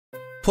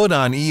Put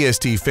on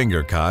EST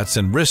finger cots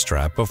and wrist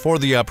strap before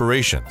the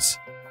operations.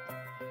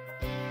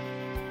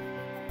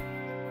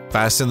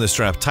 Fasten the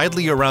strap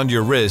tightly around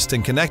your wrist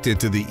and connect it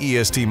to the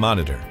EST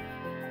monitor.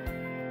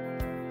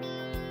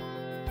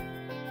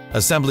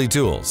 Assembly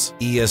tools: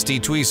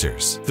 EST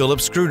tweezers,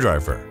 Phillips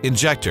screwdriver,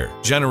 injector,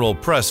 general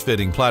press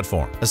fitting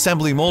platform,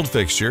 assembly mold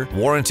fixture,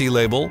 warranty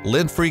label,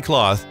 lint-free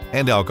cloth,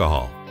 and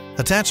alcohol.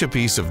 Attach a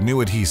piece of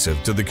new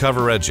adhesive to the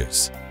cover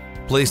edges.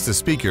 Place the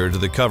speaker to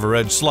the cover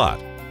edge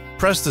slot.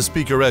 Press the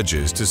speaker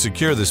edges to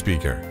secure the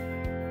speaker.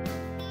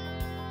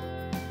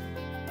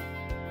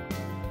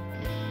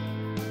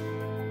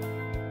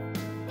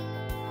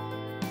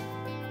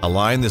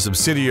 Align the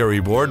subsidiary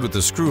board with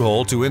the screw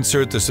hole to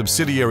insert the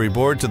subsidiary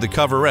board to the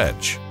cover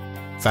edge.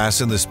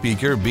 Fasten the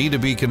speaker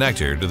B2B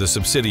connector to the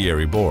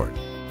subsidiary board.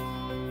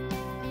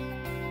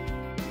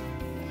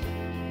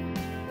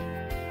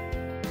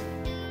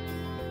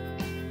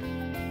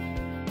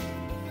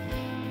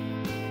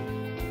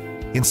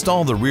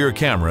 Install the rear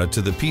camera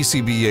to the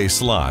PCBA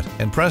slot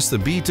and press the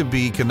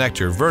B2B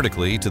connector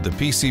vertically to the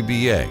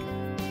PCBA.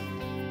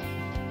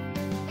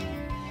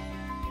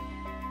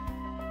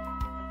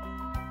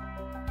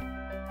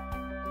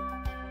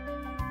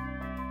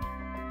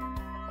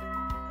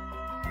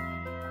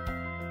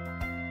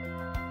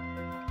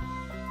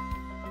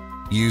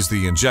 Use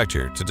the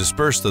injector to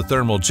disperse the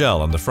thermal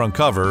gel on the front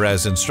cover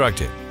as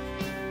instructed.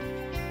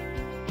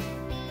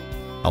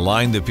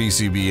 Align the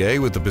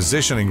PCBA with the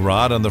positioning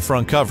rod on the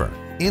front cover.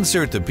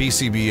 Insert the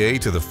PCBA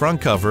to the front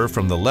cover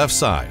from the left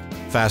side.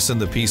 Fasten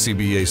the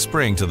PCBA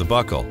spring to the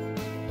buckle.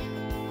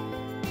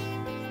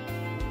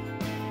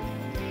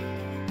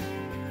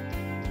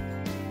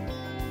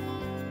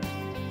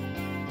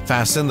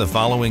 Fasten the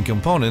following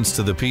components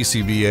to the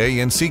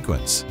PCBA in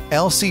sequence: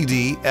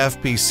 LCD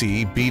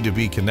FPC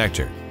B2B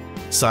connector,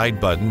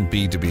 side button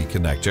B2B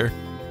connector,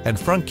 and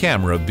front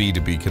camera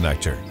B2B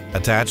connector.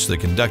 Attach the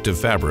conductive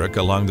fabric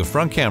along the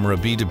front camera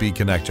B2B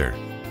connector.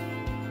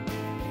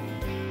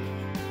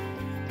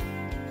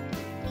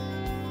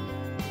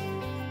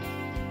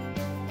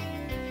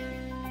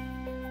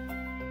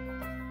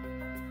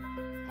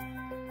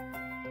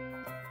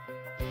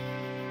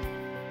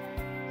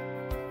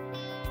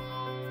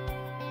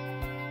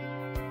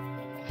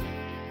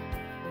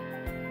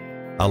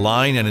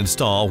 Align and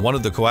install one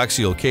of the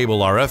coaxial cable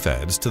RF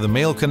heads to the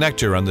male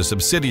connector on the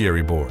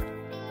subsidiary board.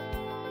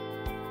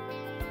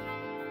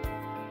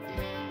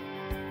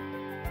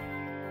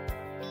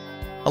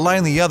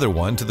 Align the other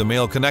one to the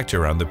male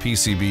connector on the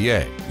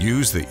PCBA.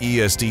 Use the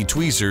EST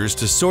tweezers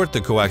to sort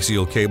the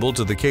coaxial cable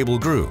to the cable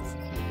groove.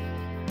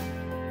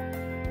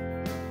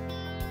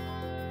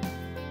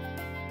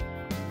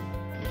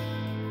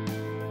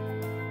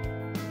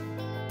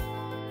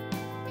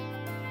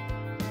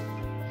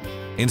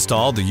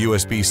 Install the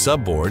USB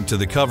subboard to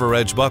the cover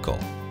edge buckle.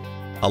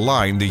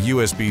 Align the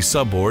USB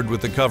subboard with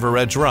the cover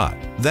edge rod.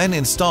 Then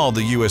install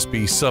the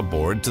USB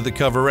subboard to the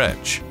cover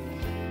edge.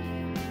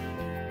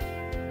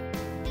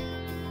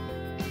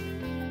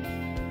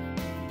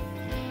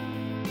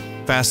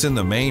 Fasten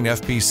the main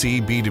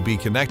FPC B2B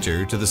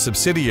connector to the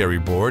subsidiary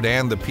board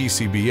and the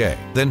PCBA.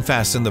 Then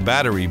fasten the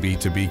battery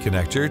B2B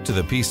connector to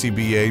the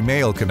PCBA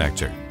male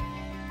connector.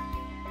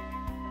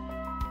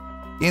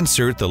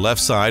 Insert the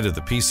left side of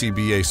the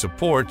PCBA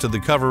support to the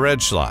cover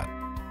edge slot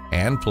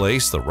and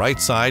place the right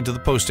side to the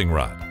posting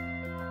rod.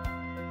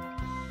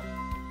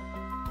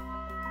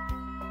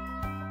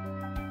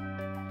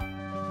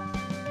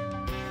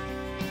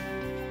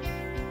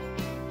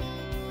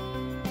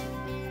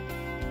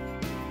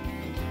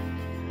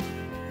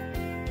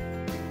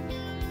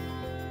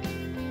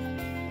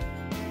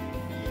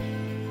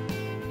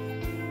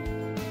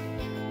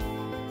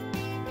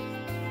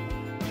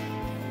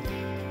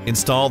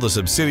 Install the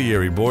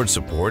subsidiary board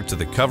support to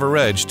the cover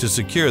edge to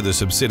secure the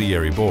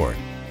subsidiary board.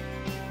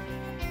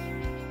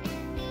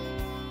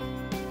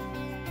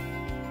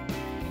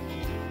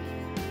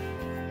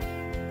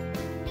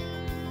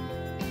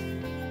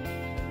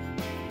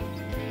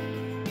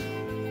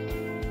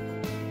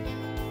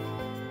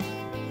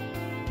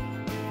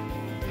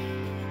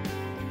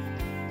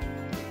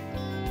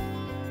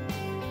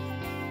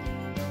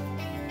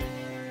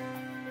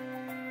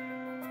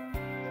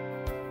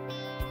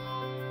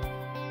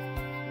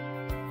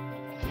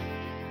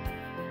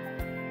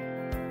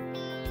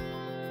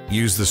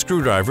 Use the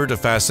screwdriver to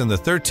fasten the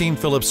 13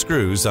 Phillips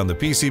screws on the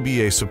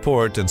PCBA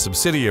support and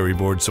subsidiary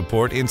board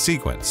support in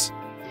sequence.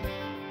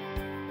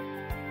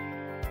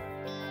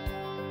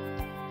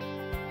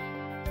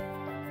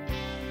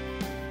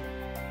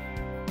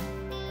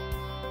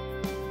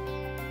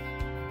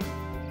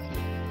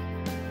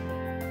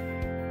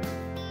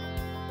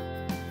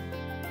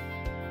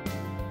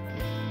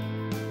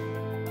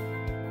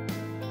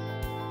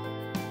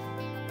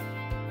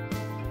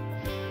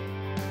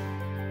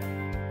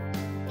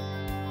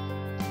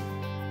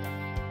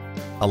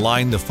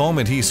 Align the foam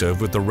adhesive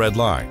with the red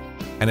line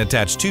and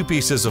attach 2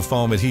 pieces of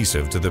foam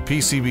adhesive to the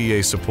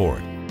PCBA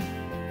support.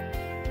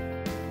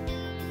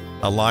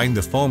 Align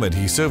the foam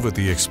adhesive with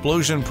the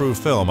explosion-proof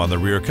film on the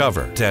rear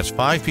cover. Attach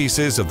 5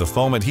 pieces of the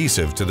foam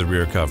adhesive to the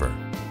rear cover.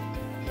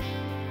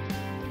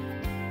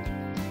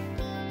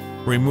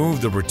 Remove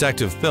the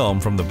protective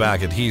film from the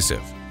back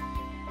adhesive.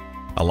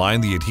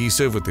 Align the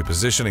adhesive with the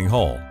positioning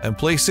hole and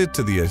place it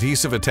to the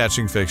adhesive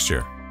attaching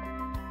fixture.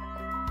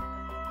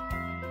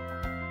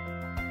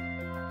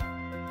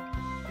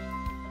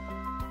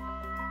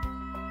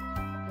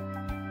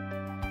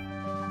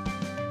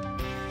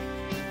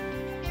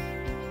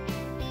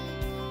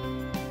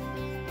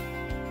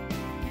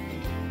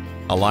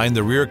 Align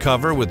the rear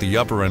cover with the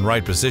upper and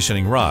right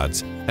positioning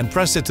rods and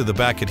press it to the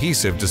back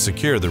adhesive to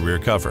secure the rear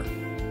cover.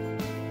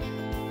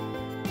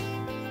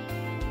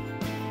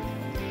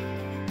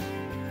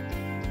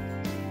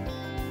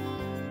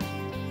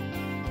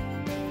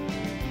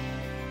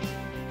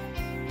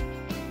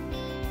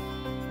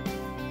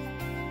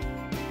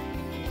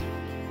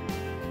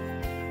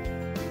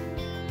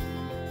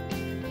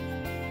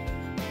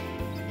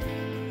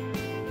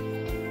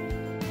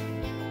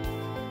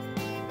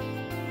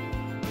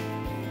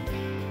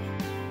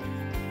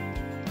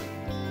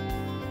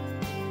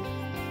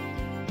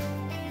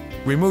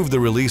 Remove the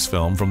release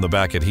film from the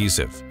back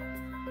adhesive.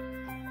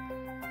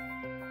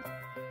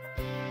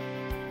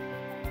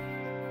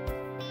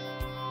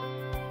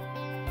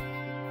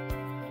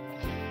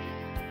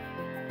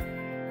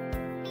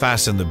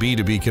 Fasten the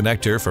B2B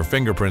connector for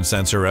fingerprint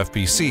sensor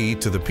FPC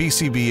to the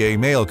PCBA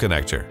male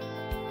connector.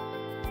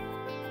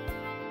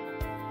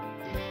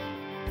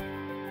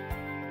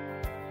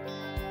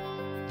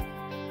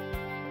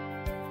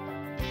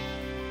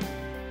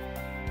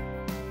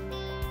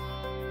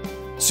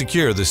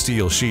 Secure the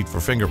steel sheet for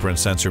fingerprint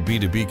sensor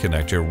B2B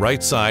connector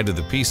right side of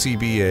the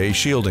PCBA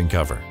shielding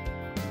cover.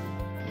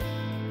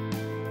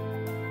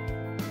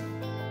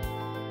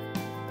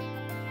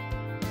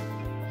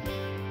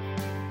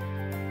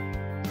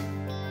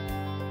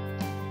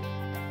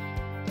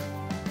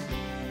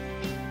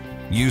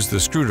 Use the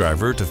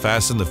screwdriver to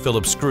fasten the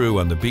Phillips screw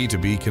on the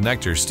B2B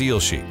connector steel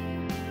sheet.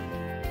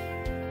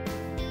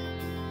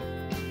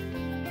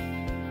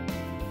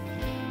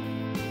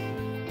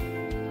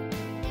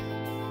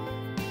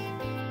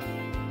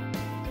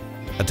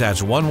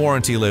 Attach one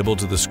warranty label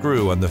to the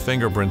screw on the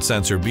fingerprint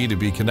sensor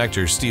B2B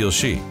connector steel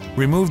sheet.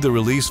 Remove the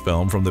release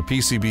film from the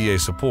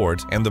PCBA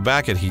support and the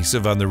back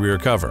adhesive on the rear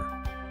cover.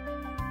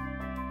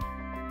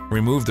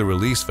 Remove the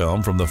release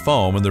film from the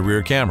foam in the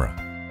rear camera.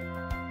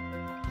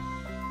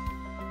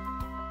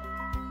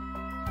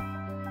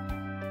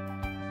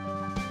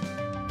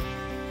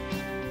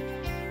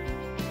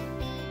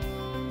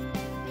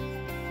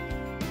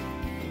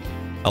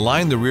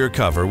 Align the rear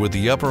cover with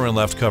the upper and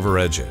left cover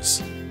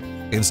edges.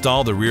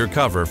 Install the rear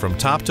cover from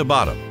top to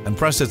bottom and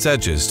press its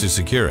edges to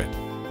secure it.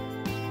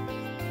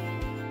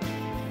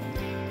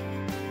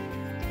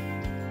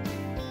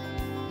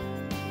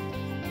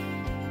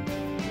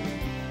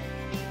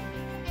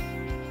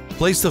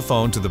 Place the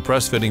phone to the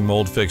press-fitting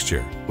mold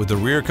fixture with the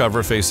rear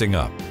cover facing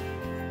up.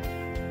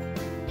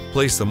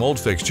 Place the mold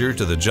fixture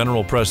to the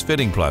general press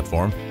fitting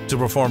platform to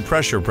perform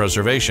pressure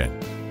preservation.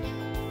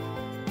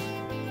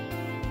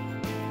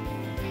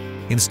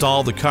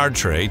 Install the card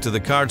tray to the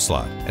card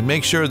slot and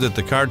make sure that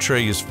the card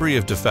tray is free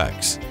of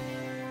defects.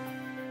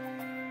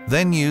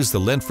 Then use the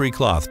lint-free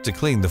cloth to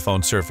clean the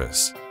phone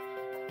surface.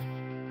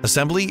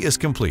 Assembly is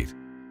complete.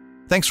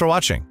 Thanks for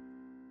watching.